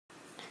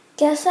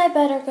Guess I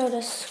better go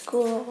to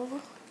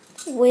school.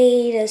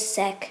 Wait a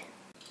sec.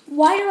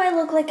 Why do I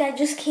look like I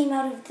just came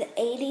out of the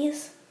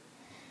 80's?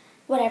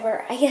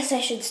 Whatever, I guess I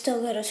should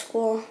still go to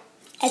school.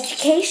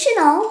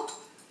 Educational.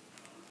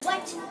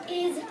 What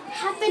is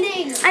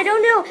happening? I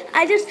don't know.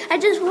 I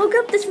just woke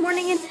up this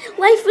morning and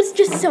life was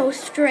just so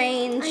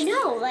strange. I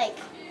know, like,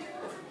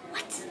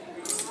 what?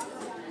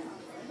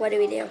 What do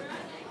we do?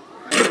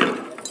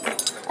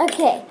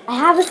 Okay, I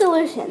have a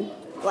solution.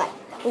 What?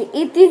 We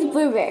eat these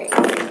blueberries.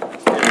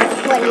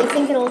 What, do you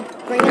think it'll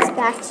bring us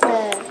back to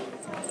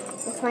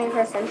the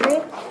 21st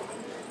century?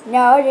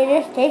 No, they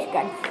just taste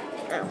good.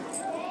 Oh.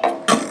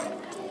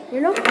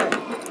 You're no fun.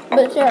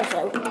 But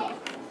seriously,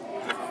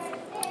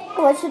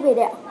 what should we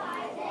do?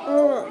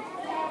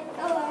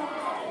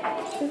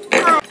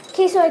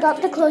 Okay, so I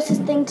got the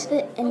closest thing to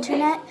the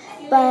internet,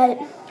 but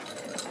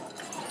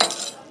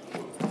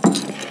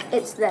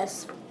it's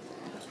this.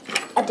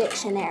 A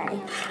dictionary.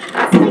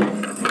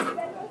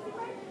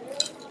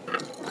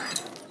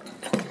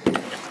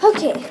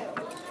 Okay.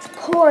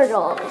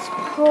 Portals.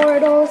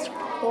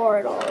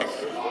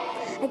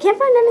 I can't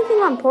find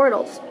anything on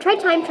portals. Try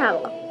time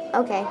travel.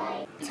 Okay.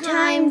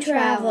 Time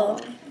travel.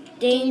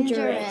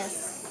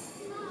 Dangerous.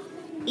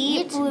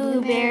 Eat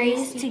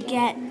blueberries to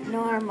get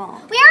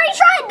normal. We already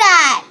tried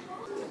that!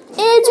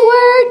 It's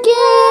working!